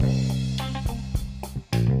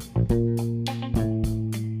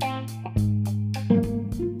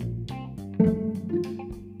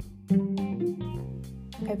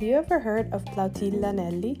you ever heard of Plautilla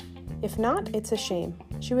Nelli? If not, it's a shame.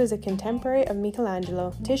 She was a contemporary of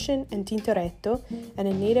Michelangelo, Titian, and Tintoretto, and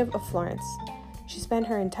a native of Florence. She spent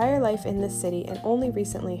her entire life in this city, and only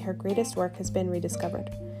recently her greatest work has been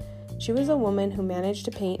rediscovered. She was a woman who managed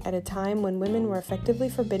to paint at a time when women were effectively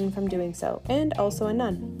forbidden from doing so, and also a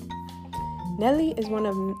nun. Nelli is one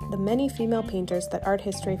of the many female painters that art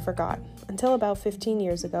history forgot, until about 15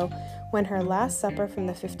 years ago, when her Last Supper from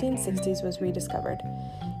the 1560s was rediscovered.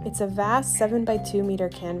 It's a vast 7x2 meter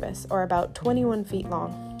canvas, or about 21 feet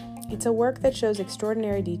long. It's a work that shows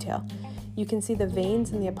extraordinary detail. You can see the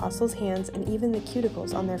veins in the apostles' hands and even the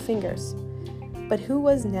cuticles on their fingers. But who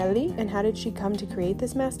was Nelli, and how did she come to create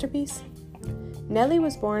this masterpiece? Nelli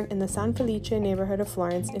was born in the San Felice neighborhood of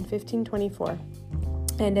Florence in 1524.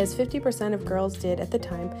 And as 50% of girls did at the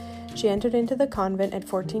time, she entered into the convent at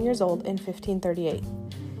 14 years old in 1538.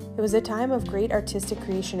 It was a time of great artistic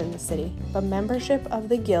creation in the city, but membership of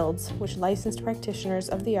the guilds, which licensed practitioners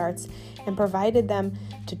of the arts and provided them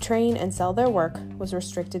to train and sell their work, was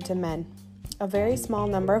restricted to men. A very small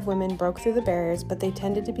number of women broke through the barriers, but they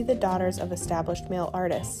tended to be the daughters of established male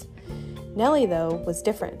artists. Nelli, though, was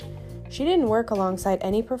different. She didn't work alongside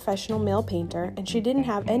any professional male painter, and she didn't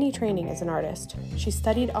have any training as an artist. She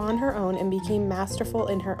studied on her own and became masterful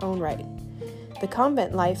in her own right. The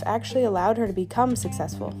convent life actually allowed her to become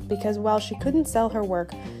successful, because while she couldn't sell her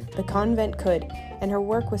work, the convent could, and her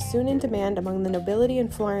work was soon in demand among the nobility in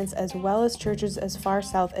Florence as well as churches as far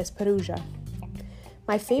south as Perugia.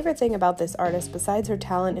 My favorite thing about this artist, besides her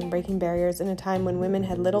talent in breaking barriers in a time when women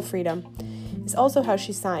had little freedom, is also how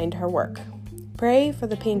she signed her work. "Pray for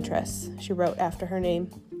the paintress," she wrote after her name.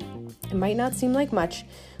 It might not seem like much,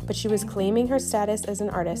 but she was claiming her status as an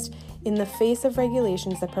artist in the face of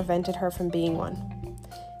regulations that prevented her from being one.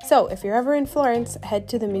 So, if you're ever in Florence, head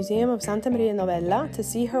to the Museum of Santa Maria Novella to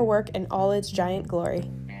see her work in all its giant glory.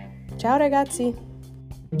 Ciao ragazzi!